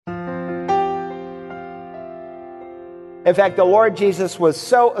In fact, the Lord Jesus was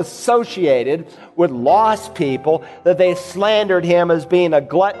so associated with lost people that they slandered him as being a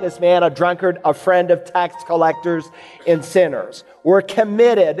gluttonous man, a drunkard, a friend of tax collectors and sinners. We're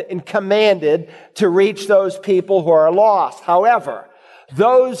committed and commanded to reach those people who are lost. However,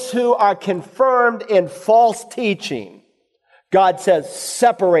 those who are confirmed in false teaching, God says,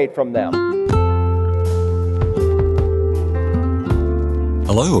 separate from them.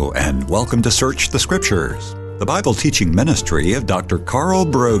 Hello, and welcome to Search the Scriptures, the Bible teaching ministry of Dr. Carl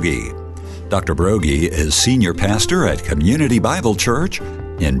Broggi. Dr. Broggi is senior pastor at Community Bible Church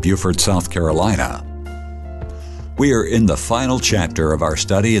in Beaufort, South Carolina. We are in the final chapter of our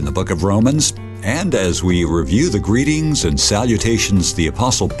study in the book of Romans, and as we review the greetings and salutations the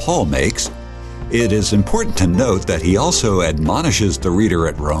Apostle Paul makes, it is important to note that he also admonishes the reader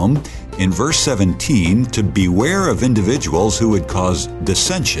at Rome in verse 17 to beware of individuals who would cause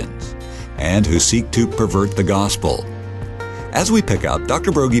dissensions and who seek to pervert the gospel. As we pick up,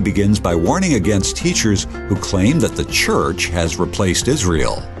 Dr. Broggi begins by warning against teachers who claim that the church has replaced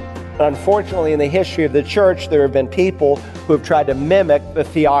Israel. Unfortunately, in the history of the church, there have been people who have tried to mimic the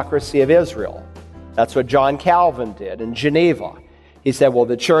theocracy of Israel. That's what John Calvin did in Geneva. He said, well,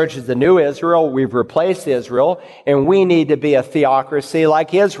 the church is the new Israel, we've replaced Israel, and we need to be a theocracy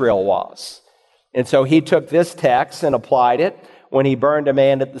like Israel was. And so he took this text and applied it when he burned a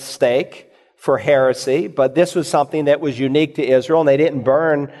man at the stake for heresy, but this was something that was unique to Israel, and they didn't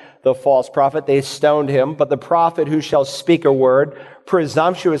burn the false prophet, they stoned him. But the prophet who shall speak a word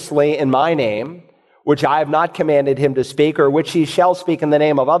presumptuously in my name, which I have not commanded him to speak, or which he shall speak in the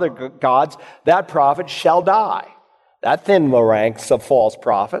name of other gods, that prophet shall die. That thinned the ranks of false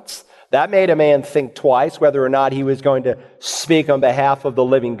prophets. That made a man think twice whether or not he was going to speak on behalf of the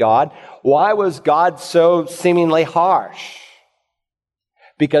living God. Why was God so seemingly harsh?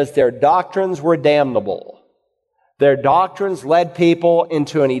 Because their doctrines were damnable. Their doctrines led people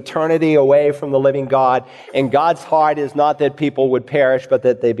into an eternity away from the living God, and God's heart is not that people would perish, but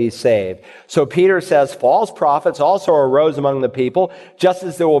that they be saved. So Peter says, false prophets also arose among the people, just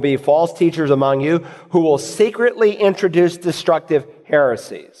as there will be false teachers among you who will secretly introduce destructive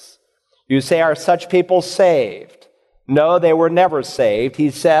heresies. You say, are such people saved? No, they were never saved.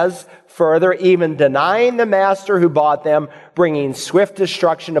 He says, further, even denying the master who bought them, bringing swift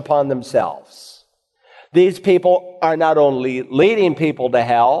destruction upon themselves. These people are not only leading people to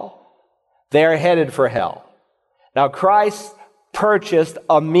hell, they're headed for hell. Now, Christ purchased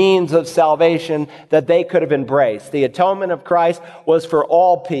a means of salvation that they could have embraced. The atonement of Christ was for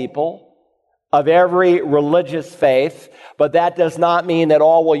all people of every religious faith, but that does not mean that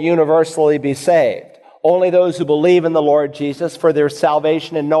all will universally be saved. Only those who believe in the Lord Jesus for their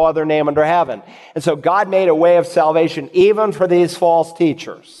salvation in no other name under heaven. And so God made a way of salvation even for these false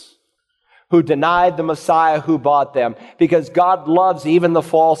teachers who denied the Messiah who bought them, because God loves even the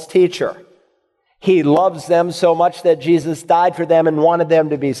false teacher. He loves them so much that Jesus died for them and wanted them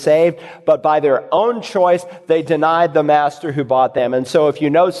to be saved, but by their own choice, they denied the master who bought them. And so if you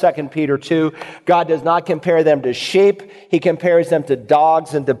know 2 Peter 2, God does not compare them to sheep. He compares them to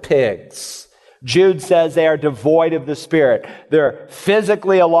dogs and to pigs. Jude says they are devoid of the Spirit. They're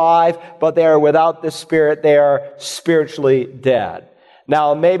physically alive, but they are without the Spirit. They are spiritually dead.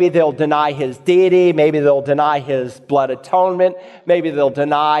 Now, maybe they'll deny his deity. Maybe they'll deny his blood atonement. Maybe they'll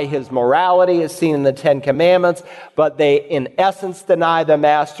deny his morality as seen in the Ten Commandments. But they, in essence, deny the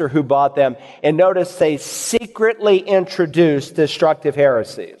master who bought them. And notice they secretly introduce destructive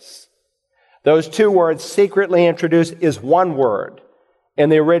heresies. Those two words, secretly introduce, is one word. In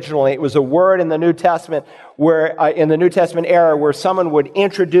the original, it was a word in the New Testament in the New Testament era where someone would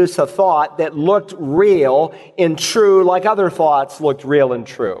introduce a thought that looked real and true like other thoughts looked real and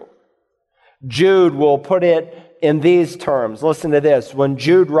true. Jude will put it in these terms. Listen to this. When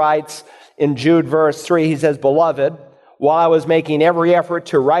Jude writes in Jude verse 3, he says, Beloved, while I was making every effort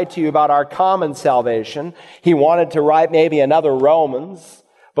to write to you about our common salvation, he wanted to write maybe another Romans,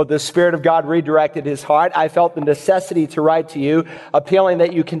 but the Spirit of God redirected his heart. I felt the necessity to write to you, appealing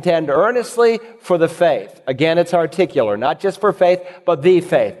that you contend earnestly for the faith. Again, it's articular, not just for faith, but the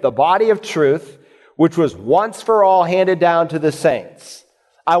faith, the body of truth, which was once for all handed down to the saints.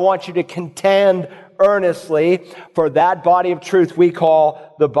 I want you to contend earnestly for that body of truth we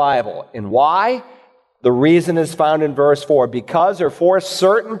call the Bible. And why? The reason is found in verse 4. Because or for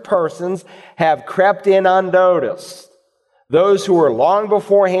certain persons have crept in unnoticed, those who were long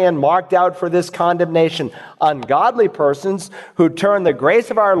beforehand marked out for this condemnation, ungodly persons who turn the grace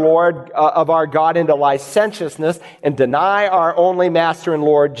of our Lord, of our God into licentiousness and deny our only Master and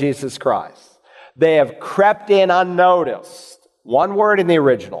Lord Jesus Christ. They have crept in unnoticed. One word in the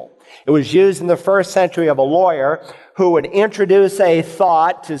original. It was used in the first century of a lawyer who would introduce a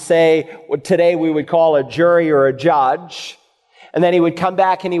thought to, say, what today we would call a jury or a judge, and then he would come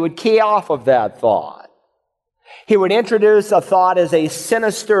back and he would key off of that thought. He would introduce a thought as a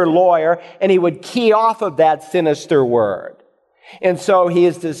sinister lawyer, and he would key off of that sinister word. And so he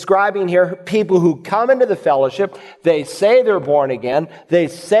is describing here people who come into the fellowship, they say they're born again, they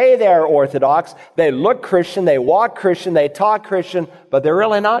say they're Orthodox, they look Christian, they walk Christian, they talk Christian, but they're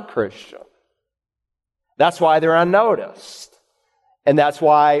really not Christian. That's why they're unnoticed. And that's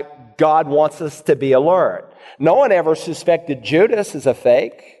why God wants us to be alert. No one ever suspected Judas as a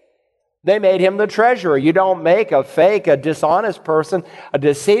fake. They made him the treasurer. You don't make a fake, a dishonest person, a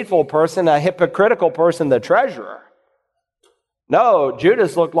deceitful person, a hypocritical person the treasurer. No,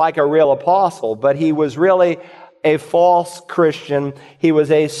 Judas looked like a real apostle, but he was really a false Christian. He was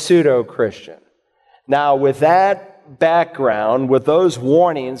a pseudo-Christian. Now, with that background, with those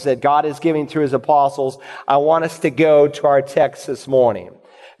warnings that God is giving through his apostles, I want us to go to our text this morning,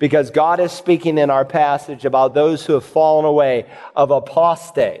 because God is speaking in our passage about those who have fallen away, of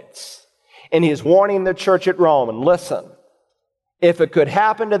apostates. And he's warning the church at Rome. And listen, if it could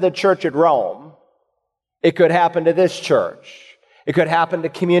happen to the church at Rome, it could happen to this church. It could happen to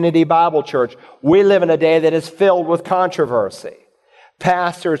Community Bible Church. We live in a day that is filled with controversy.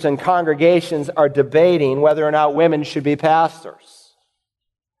 Pastors and congregations are debating whether or not women should be pastors.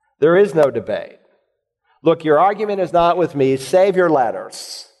 There is no debate. Look, your argument is not with me. Save your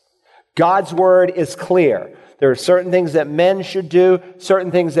letters. God's word is clear. There are certain things that men should do,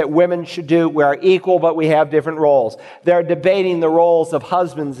 certain things that women should do. We are equal, but we have different roles. They're debating the roles of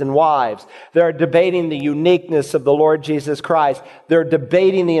husbands and wives. They're debating the uniqueness of the Lord Jesus Christ. They're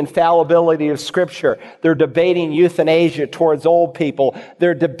debating the infallibility of Scripture. They're debating euthanasia towards old people.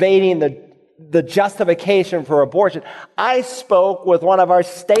 They're debating the justification for abortion. I spoke with one of our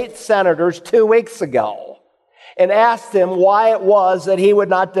state senators 2 weeks ago and asked him why it was that he would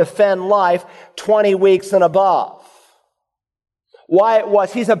not defend life 20 weeks and above. Why it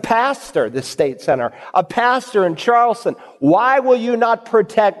was. He's a pastor, the state senator, a pastor in Charleston. Why will you not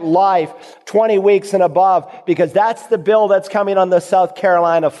protect life 20 weeks and above? Because that's the bill that's coming on the South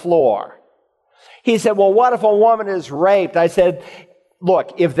Carolina floor. He said, well, what if a woman is raped? I said,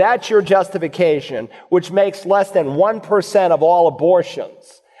 look, if that's your justification, which makes less than 1% of all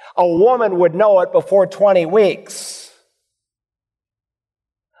abortions, a woman would know it before 20 weeks.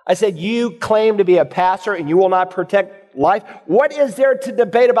 I said, you claim to be a pastor and you will not protect life? What is there to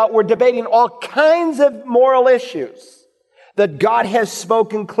debate about? We're debating all kinds of moral issues that God has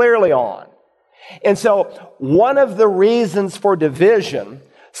spoken clearly on. And so one of the reasons for division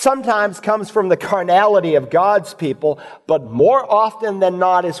sometimes comes from the carnality of God's people, but more often than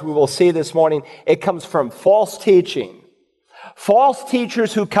not, as we will see this morning, it comes from false teaching. False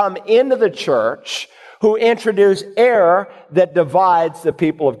teachers who come into the church, who introduce error that divides the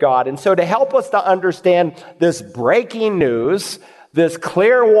people of God. And so to help us to understand this breaking news, this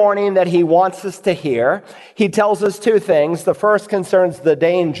clear warning that he wants us to hear, he tells us two things. The first concerns the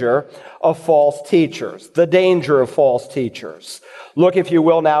danger of false teachers. The danger of false teachers. Look, if you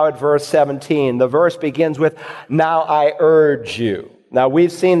will, now at verse 17. The verse begins with, now I urge you. Now,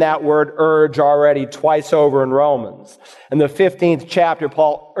 we've seen that word urge already twice over in Romans. In the 15th chapter,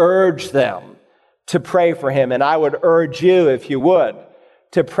 Paul urged them to pray for him. And I would urge you, if you would,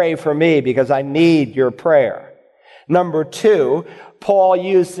 to pray for me because I need your prayer. Number two, Paul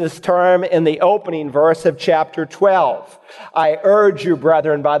used this term in the opening verse of chapter 12. I urge you,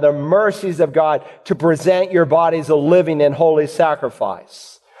 brethren, by the mercies of God, to present your bodies a living and holy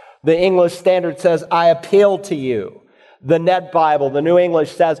sacrifice. The English Standard says, I appeal to you. The Net Bible, the New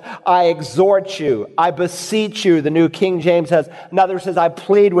English says, I exhort you, I beseech you. The New King James says, another says, I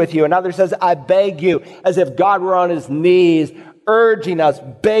plead with you. Another says, I beg you, as if God were on his knees, urging us,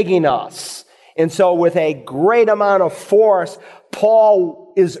 begging us. And so with a great amount of force,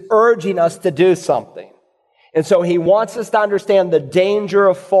 Paul is urging us to do something. And so he wants us to understand the danger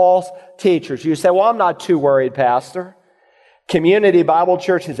of false teachers. You say, well, I'm not too worried, Pastor. Community Bible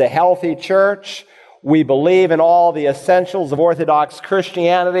Church is a healthy church. We believe in all the essentials of Orthodox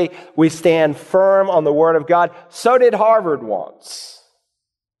Christianity. We stand firm on the Word of God. So did Harvard once.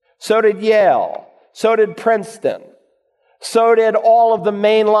 So did Yale. So did Princeton. So did all of the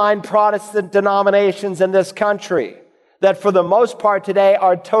mainline Protestant denominations in this country that for the most part today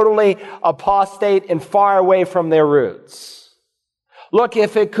are totally apostate and far away from their roots. Look,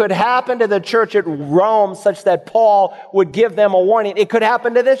 if it could happen to the church at Rome such that Paul would give them a warning, it could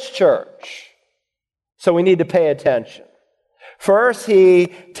happen to this church. So we need to pay attention. First, he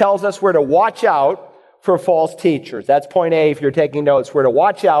tells us we're to watch out for false teachers. That's point A if you're taking notes. We're to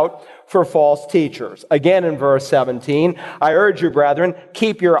watch out for false teachers. Again in verse 17, I urge you, brethren,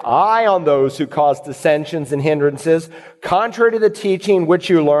 keep your eye on those who cause dissensions and hindrances, contrary to the teaching which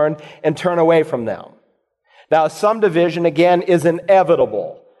you learned, and turn away from them. Now, some division, again, is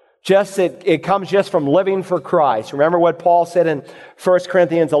inevitable. It comes just from living for Christ. Remember what Paul said in 1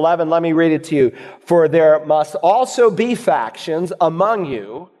 Corinthians 11? Let me read it to you. For there must also be factions among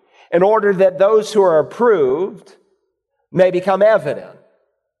you, in order that those who are approved may become evident.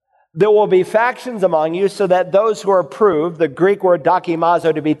 There will be factions among you so that those who are approved, the Greek word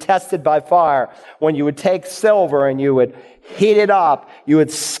dokimazo, to be tested by fire, when you would take silver and you would heat it up, you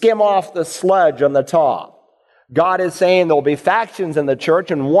would skim off the sludge on the top. God is saying there will be factions in the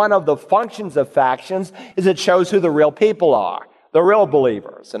church, and one of the functions of factions is it shows who the real people are, the real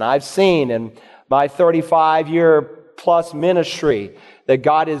believers. And I've seen in my 35-year plus ministry that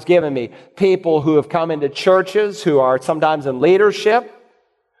God has given me, people who have come into churches who are sometimes in leadership,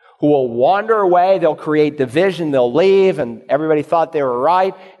 who will wander away, they'll create division, they'll leave, and everybody thought they were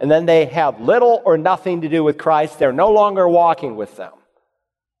right, and then they have little or nothing to do with Christ. They're no longer walking with them.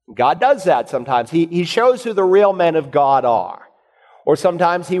 God does that sometimes. He shows who the real men of God are. Or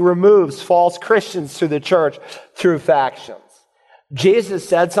sometimes He removes false Christians through the church through factions. Jesus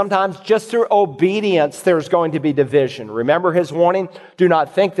said sometimes just through obedience there's going to be division. Remember His warning? Do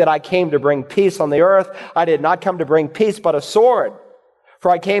not think that I came to bring peace on the earth. I did not come to bring peace but a sword.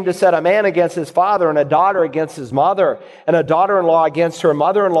 For I came to set a man against his father, and a daughter against his mother, and a daughter-in-law against her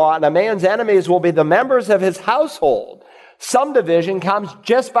mother-in-law, and a man's enemies will be the members of his household. Some division comes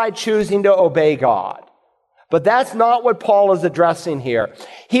just by choosing to obey God. But that's not what Paul is addressing here.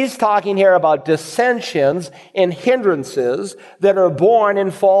 He's talking here about dissensions and hindrances that are born in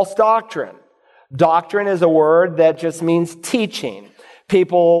false doctrine. Doctrine is a word that just means teaching.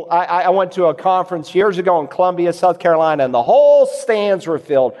 People, I went to a conference years ago in Columbia, South Carolina, and the whole stands were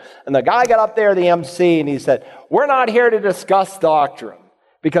filled. And the guy got up there, the MC, and he said, we're not here to discuss doctrine,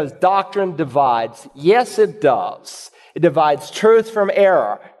 because doctrine divides. Yes, it does. It divides truth from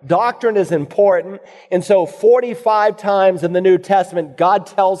error. Doctrine is important. And so 45 times in the New Testament, God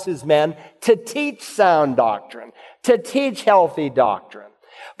tells His men to teach sound doctrine, to teach healthy doctrine.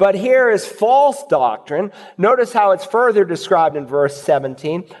 But here is false doctrine. Notice how it's further described in verse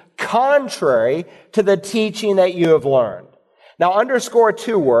 17, contrary to the teaching that you have learned. Now underscore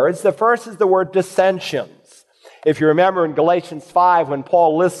two words. The first is the word dissensions. If you remember in Galatians 5, when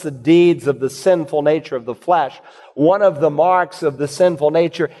Paul lists the deeds of the sinful nature of the flesh, one of the marks of the sinful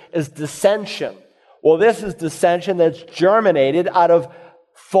nature is dissension. Well, this is dissension that's germinated out of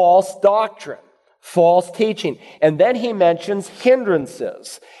false doctrine, false teaching. And then he mentions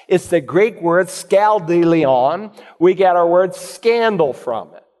hindrances. It's the Greek word skaldelion. We get our word scandal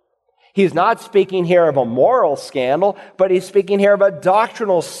from it. He's not speaking here of a moral scandal, but he's speaking here of a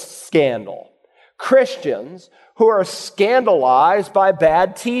doctrinal scandal. Christians who are scandalized by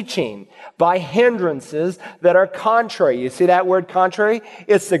bad teaching, by hindrances that are contrary. You see that word contrary?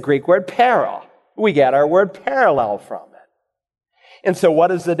 It's the Greek word para. We get our word parallel from it. And so what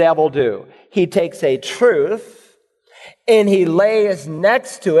does the devil do? He takes a truth and he lays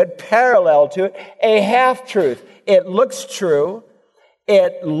next to it, parallel to it, a half-truth. It looks true,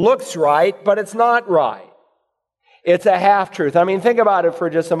 it looks right, but it's not right. It's a half-truth. I mean, think about it for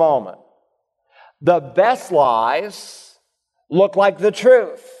just a moment. The best lies look like the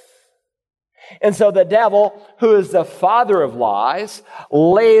truth. And so the devil, who is the father of lies,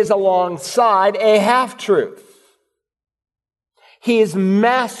 lays alongside a half-truth. He is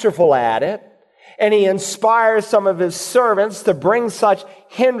masterful at it, and he inspires some of his servants to bring such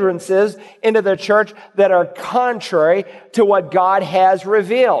hindrances into the church that are contrary to what God has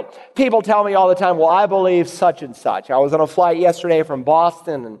revealed. People tell me all the time, well, I believe such and such. I was on a flight yesterday from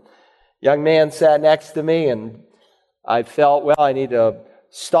Boston, and young man sat next to me, and I felt, well, I need to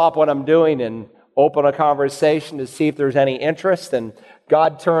stop what I'm doing and open a conversation to see if there's any interest. And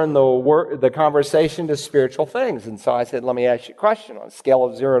God turned the conversation to spiritual things. And so I said, let me ask you a question. On a scale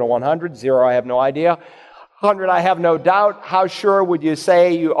of 0 to 100, 0, I have no idea. 100, I have no doubt. How sure would you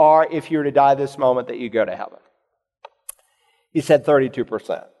say you are if you were to die this moment that you go to heaven? He said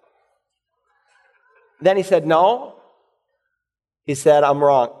 32%. Then he said, no. He said, I'm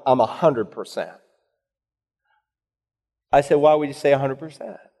wrong. I'm 100%. I said, why would you say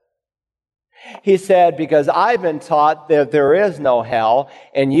 100%? He said, because I've been taught that there is no hell,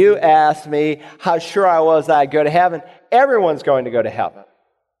 and you asked me how sure I was that I'd go to heaven. Everyone's going to go to heaven.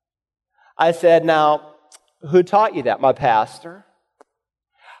 I said, now, who taught you that? My pastor.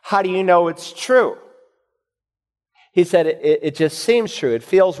 How do you know it's true? He said, it just seems true. It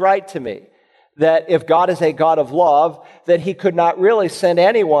feels right to me that if God is a God of love, that he could not really send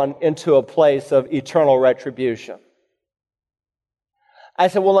anyone into a place of eternal retribution. I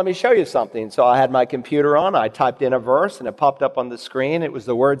said, well, let me show you something. So I had my computer on, I typed in a verse, and it popped up on the screen. It was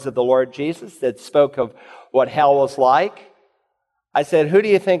the words of the Lord Jesus that spoke of what hell was like. I said, who do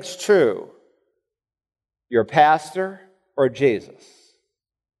you think's true? Your pastor or Jesus?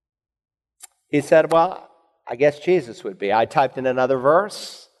 He said, well, I guess Jesus would be. I typed in another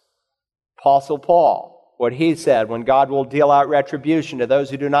verse, Apostle Paul, what he said, when God will deal out retribution to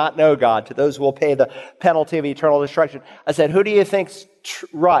those who do not know God, to those who will pay the penalty of eternal destruction. I said, who do you think's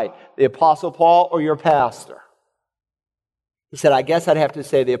right, the Apostle Paul or your pastor? He said, I guess I'd have to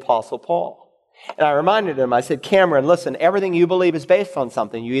say the Apostle Paul. And I reminded him, I said, Cameron, listen, everything you believe is based on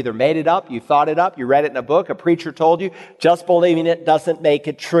something. You either made it up, you thought it up, you read it in a book, a preacher told you. Just believing it doesn't make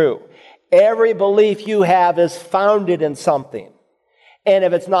it true. Every belief you have is founded in something. And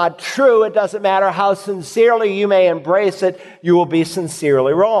if it's not true, it doesn't matter how sincerely you may embrace it, you will be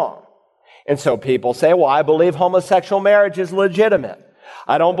sincerely wrong. And so people say, well, I believe homosexual marriage is legitimate.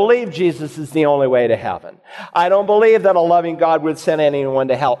 I don't believe Jesus is the only way to heaven. I don't believe that a loving God would send anyone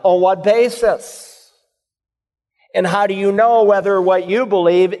to hell. On what basis? And how do you know whether what you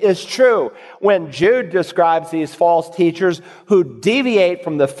believe is true? When Jude describes these false teachers who deviate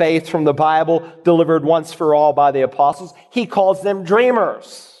from the faith from the Bible delivered once for all by the apostles, he calls them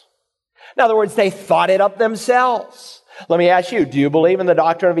dreamers. In other words, they thought it up themselves. Let me ask you, do you believe in the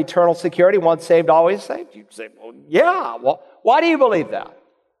doctrine of eternal security, once saved, always saved? You say, well, yeah. Well, why do you believe that?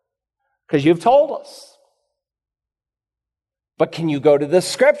 Because you've told us. But can you go to the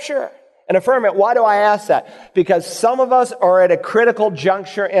Scripture and affirm it? Why do I ask that? Because some of us are at a critical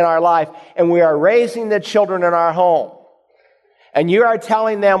juncture in our life, and we are raising the children in our home. And you are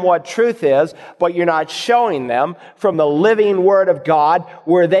telling them what truth is, but you're not showing them from the living Word of God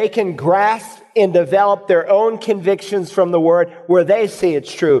where they can grasp and develop their own convictions from the Word where they see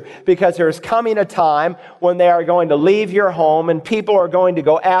it's true. Because there's coming a time when they are going to leave your home and people are going to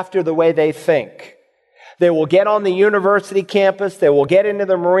go after the way they think. They will get on the university campus, they will get into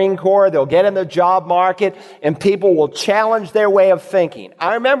the Marine Corps, they'll get in the job market, and people will challenge their way of thinking.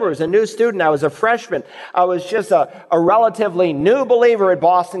 I remember as a new student, I was a freshman, I was just a relatively new believer at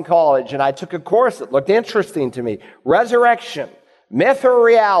Boston College, and I took a course that looked interesting to me. Resurrection, myth or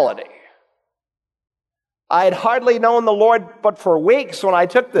reality? I had hardly known the Lord but for weeks when I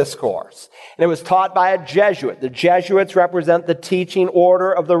took this course. And it was taught by a Jesuit. The Jesuits represent the teaching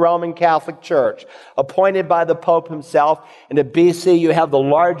order of the Roman Catholic Church, appointed by the Pope himself. And at BC, you have the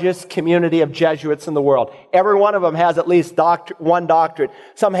largest community of Jesuits in the world. Every one of them has at least one doctorate.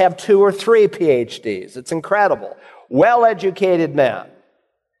 Some have 2 or 3 PhDs. It's incredible. Well-educated men.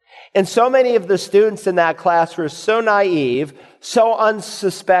 And so many of the students in that class were so naive, so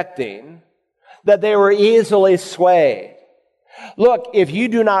unsuspecting, that they were easily swayed. Look, if you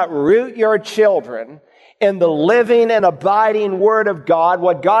do not root your children in the living and abiding Word of God,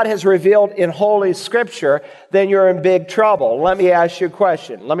 what God has revealed in Holy Scripture, then you're in big trouble. Let me ask you a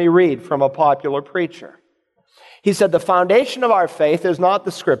question. Let me read from a popular preacher. He said, the foundation of our faith is not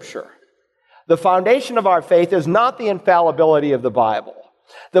the Scripture. The foundation of our faith is not the infallibility of the Bible.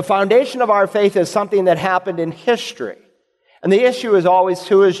 The foundation of our faith is something that happened in history. And the issue is always,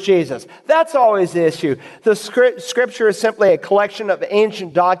 who is Jesus? That's always the issue. The Scripture is simply a collection of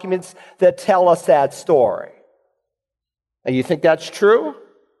ancient documents that tell us that story. And you think that's true?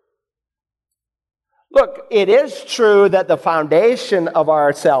 Look, it is true that the foundation of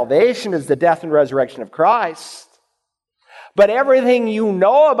our salvation is the death and resurrection of Christ. But everything you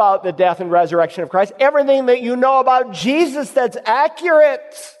know about the death and resurrection of Christ, everything that you know about Jesus that's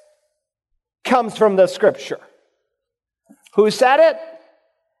accurate, comes from the Scripture. Who said it?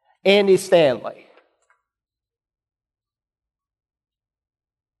 Andy Stanley.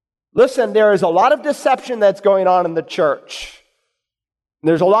 Listen, there is a lot of deception that's going on in the church.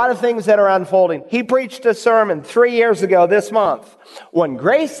 There's a lot of things that are unfolding. He preached a sermon 3 years ago this month, When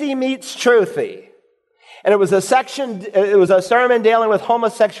Gracie Meets Truthy. And it was a sermon dealing with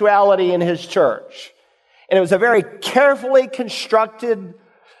homosexuality in his church. And it was a very carefully constructed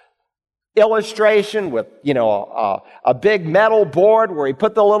illustration with, a big metal board where he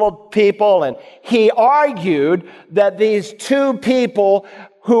put the little people, and he argued that these 2 people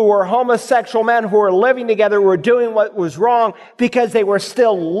who were homosexual men who were living together were doing what was wrong because they were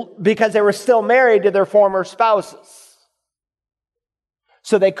still married to their former spouses.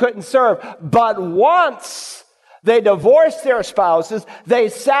 So they couldn't serve. But once they divorced their spouses, they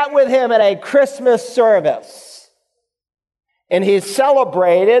sat with him at a Christmas service. And he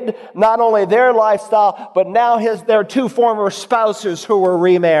celebrated not only their lifestyle, but now their 2 former spouses who were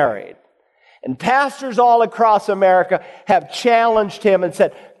remarried. And pastors all across America have challenged him and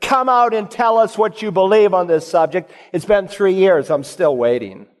said, come out and tell us what you believe on this subject. It's been 3 years. I'm still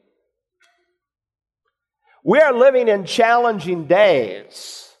waiting. We are living in challenging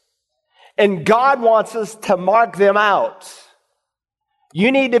days, and God wants us to mark them out.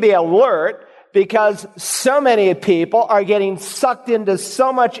 You need to be alert, because so many people are getting sucked into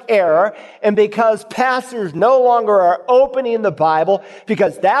so much error, and because pastors no longer are opening the Bible,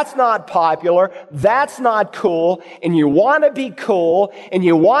 because that's not popular, that's not cool, and you want to be cool, and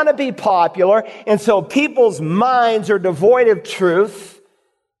you want to be popular, and so people's minds are devoid of truth,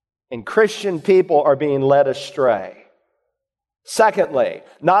 and Christian people are being led astray. Secondly,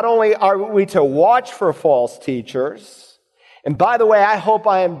 not only are we to watch for false teachers, and by the way, I hope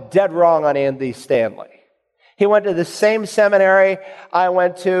I am dead wrong on Andy Stanley. He went to the same seminary I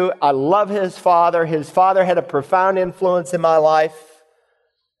went to. I love his father. His father had a profound influence in my life.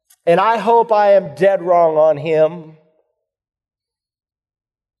 And I hope I am dead wrong on him.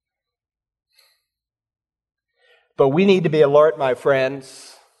 But we need to be alert, my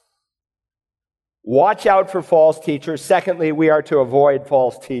friends. Watch out for false teachers. Secondly, we are to avoid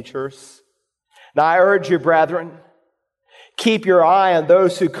false teachers. Now, I urge you, brethren, keep your eye on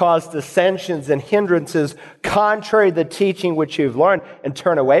those who cause dissensions and hindrances contrary to the teaching which you've learned, and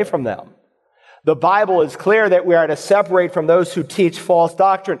turn away from them. The Bible is clear that we are to separate from those who teach false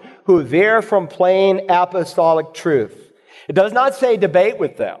doctrine, who veer from plain apostolic truth. It does not say debate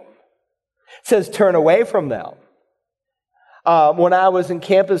with them. It says turn away from them. When I was in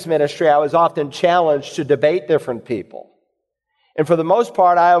campus ministry, I was often challenged to debate different people. And for the most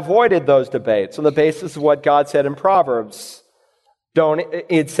part, I avoided those debates on the basis of what God said in Proverbs.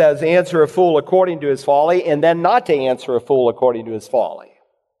 It says, answer a fool according to his folly, and then not to answer a fool according to his folly.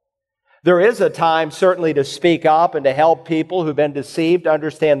 There is a time, certainly, to speak up and to help people who've been deceived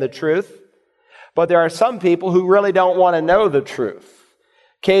understand the truth. But there are some people who really don't want to know the truth.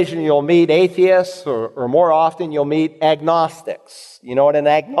 Occasionally, you'll meet atheists, or more often, you'll meet agnostics. You know what an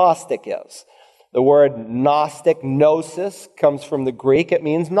agnostic is? The word Gnostic, gnosis, comes from the Greek. It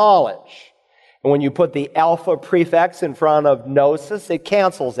means knowledge. And when you put the alpha prefix in front of gnosis, it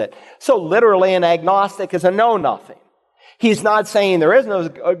cancels it. So literally, an agnostic is a know-nothing. He's not saying there is no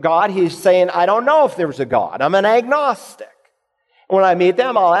God. He's saying, I don't know if there's a God. I'm an agnostic. And when I meet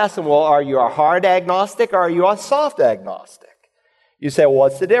them, I'll ask them, well, are you a hard agnostic or are you a soft agnostic? You say, well,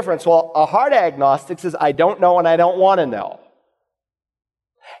 what's the difference? Well, a hard agnostic says, I don't know and I don't want to know.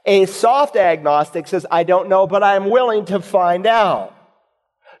 A soft agnostic says, I don't know, but I'm willing to find out.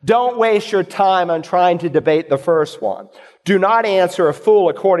 Don't waste your time on trying to debate the first one. Do not answer a fool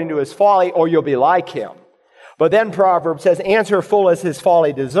according to his folly, or you'll be like him. But then Proverbs says, answer a fool as his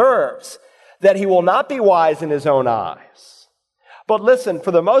folly deserves, that he will not be wise in his own eyes. But listen,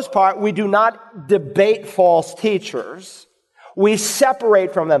 for the most part, we do not debate false teachers. We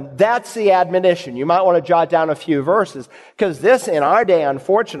separate from them. That's the admonition. You might want to jot down a few verses, because this in our day,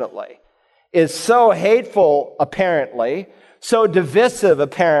 unfortunately, is so hateful, apparently, so divisive,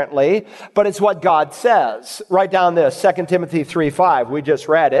 apparently, but it's what God says. Write down this, 2 Timothy 3:5. We just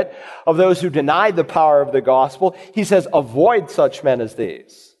read it. Of those who denied the power of the gospel, he says, avoid such men as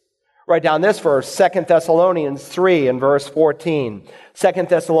these. Write down this verse, 2 Thessalonians 3 and verse 14. 2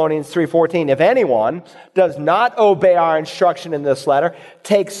 Thessalonians 3:14. If anyone does not obey our instruction in this letter,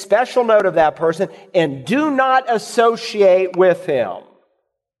 take special note of that person and do not associate with him,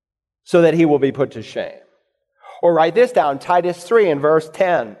 so that he will be put to shame. Or write this down, Titus 3 and verse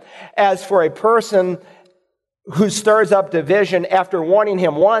 10. As for a person who stirs up division after warning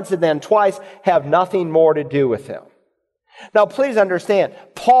him once and then twice, have nothing more to do with him. Now, please understand,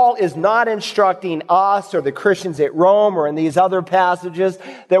 Paul is not instructing us or the Christians at Rome or in these other passages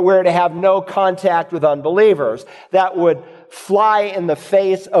that we're to have no contact with unbelievers. That would fly in the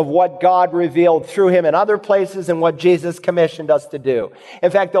face of what God revealed through him in other places and what Jesus commissioned us to do.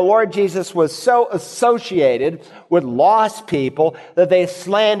 In fact, the Lord Jesus was so associated with lost people that they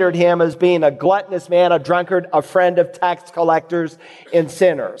slandered him as being a gluttonous man, a drunkard, a friend of tax collectors and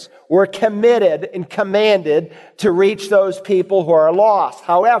sinners. We're committed and commanded to reach those people who are lost.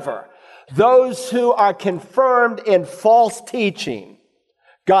 However, those who are confirmed in false teaching,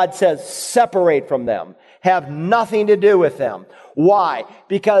 God says, separate from them. Have nothing to do with them. Why?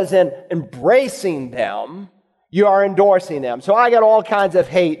 Because in embracing them, you are endorsing them. So I got all kinds of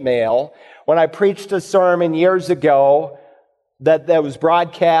hate mail when I preached a sermon years ago that was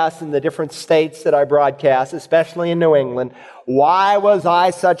broadcast in the different states that I broadcast, especially in New England. Why was I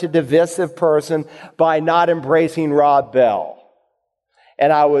such a divisive person by not embracing Rob Bell?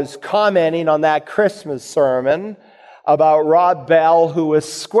 And I was commenting on that Christmas sermon about Rob Bell, who was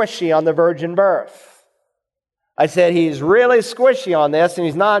squishy on the virgin birth. I said he's really squishy on this, and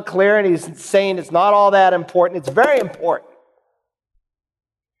he's not clear, and he's saying it's not all that important. It's very important.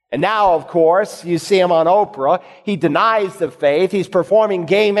 And now, of course, you see him on Oprah. He denies the faith. He's performing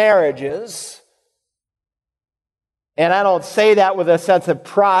gay marriages. And I don't say that with a sense of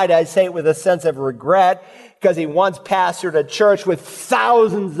pride. I say it with a sense of regret, because he once pastored a church with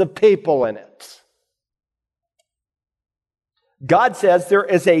thousands of people in it. God says there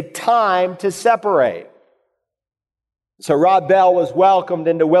is a time to separate. So Rob Bell was welcomed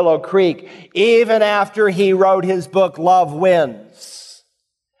into Willow Creek even after he wrote his book, Love Wins,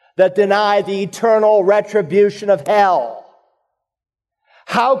 that denied the eternal retribution of hell.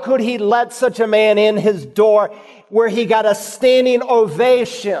 How could he let such a man in his door where he got a standing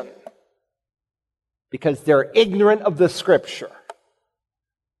ovation? Because they're ignorant of the Scripture.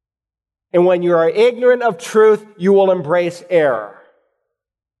 And when you are ignorant of truth, you will embrace error.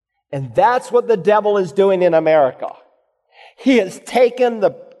 And that's what the devil is doing in America. He has taken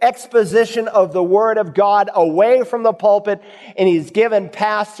the exposition of the Word of God away from the pulpit, and he's given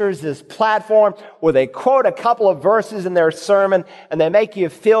pastors this platform where they quote a couple of verses in their sermon and they make you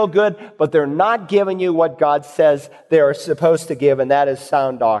feel good, but they're not giving you what God says they are supposed to give, and that is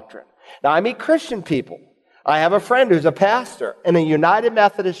sound doctrine. Now, I meet Christian people. I have a friend who's a pastor in a United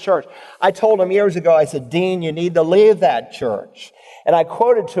Methodist church. I told him years ago, I said, Dean, you need to leave that church. And I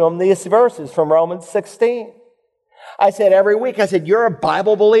quoted to him these verses from Romans 16. I said, every week, I said, you're a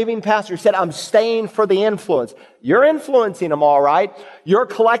Bible-believing pastor. He said, I'm staying for the influence. You're influencing them, all right. You're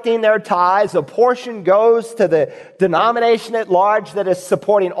collecting their tithes. A portion goes to the denomination at large that is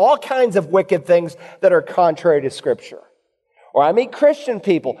supporting all kinds of wicked things that are contrary to Scripture. Or I meet Christian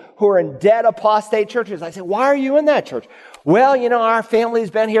people who are in dead apostate churches. I say, why are you in that church? Well, our family's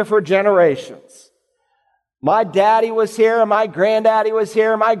been here for generations. My daddy was here, my granddaddy was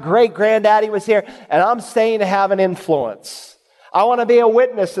here, my great-granddaddy was here, and I'm staying to have an influence. I want to be a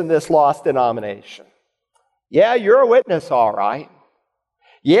witness in this lost denomination. Yeah, you're a witness, all right.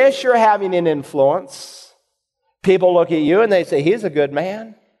 Yes, you're having an influence. People look at you and they say, he's a good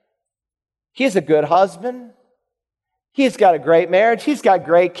man. He's a good husband. He's got a great marriage. He's got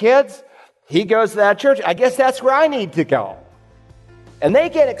great kids. He goes to that church. I guess that's where I need to go. And they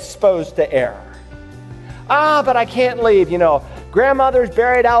get exposed to error. But I can't leave. Grandmother's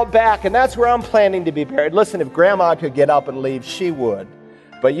buried out back, and that's where I'm planning to be buried. Listen, if Grandma could get up and leave, she would.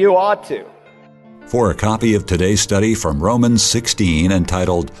 But you ought to. For a copy of today's study from Romans 16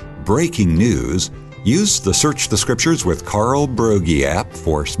 entitled Breaking News, use the Search the Scriptures with Carl Broggi app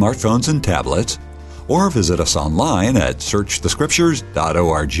for smartphones and tablets, or visit us online at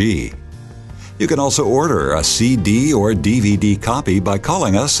searchthescriptures.org. You can also order a CD or DVD copy by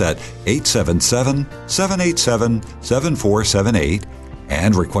calling us at 877-787-7478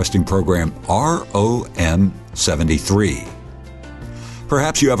 and requesting program ROM 73.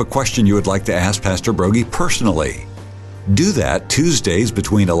 Perhaps you have a question you would like to ask Pastor Broggi personally. Do that Tuesdays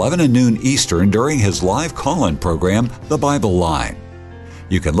between 11 and noon Eastern during his live call-in program, The Bible Line.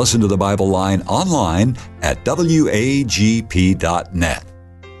 You can listen to The Bible Line online at wagp.net.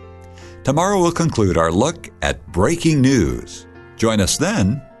 Tomorrow we'll conclude our look at breaking news. Join us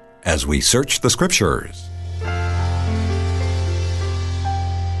then as we search the Scriptures.